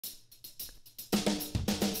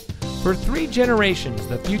For 3 generations,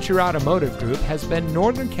 the Future Automotive Group has been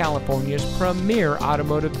Northern California's premier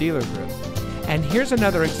automotive dealer group. And here's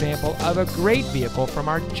another example of a great vehicle from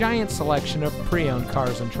our giant selection of pre-owned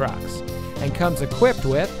cars and trucks. And comes equipped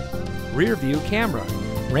with rear view camera,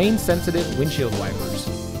 rain-sensitive windshield wipers,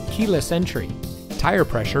 keyless entry, tire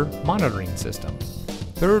pressure monitoring system,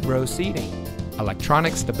 3rd row seating,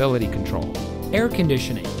 electronic stability control, air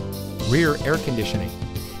conditioning, rear air conditioning,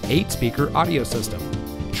 8-speaker audio system,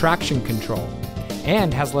 traction control,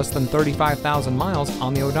 and has less than 35,000 miles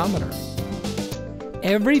on the odometer.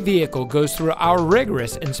 Every vehicle goes through our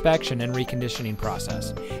rigorous inspection and reconditioning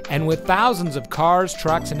process, and with thousands of cars,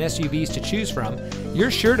 trucks, and SUVs to choose from, you're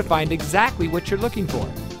sure to find exactly what you're looking for.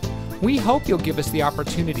 We hope you'll give us the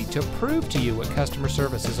opportunity to prove to you what customer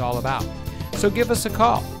service is all about. So give us a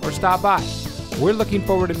call or stop by. We're looking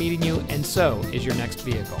forward to meeting you, and so is your next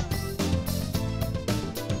vehicle.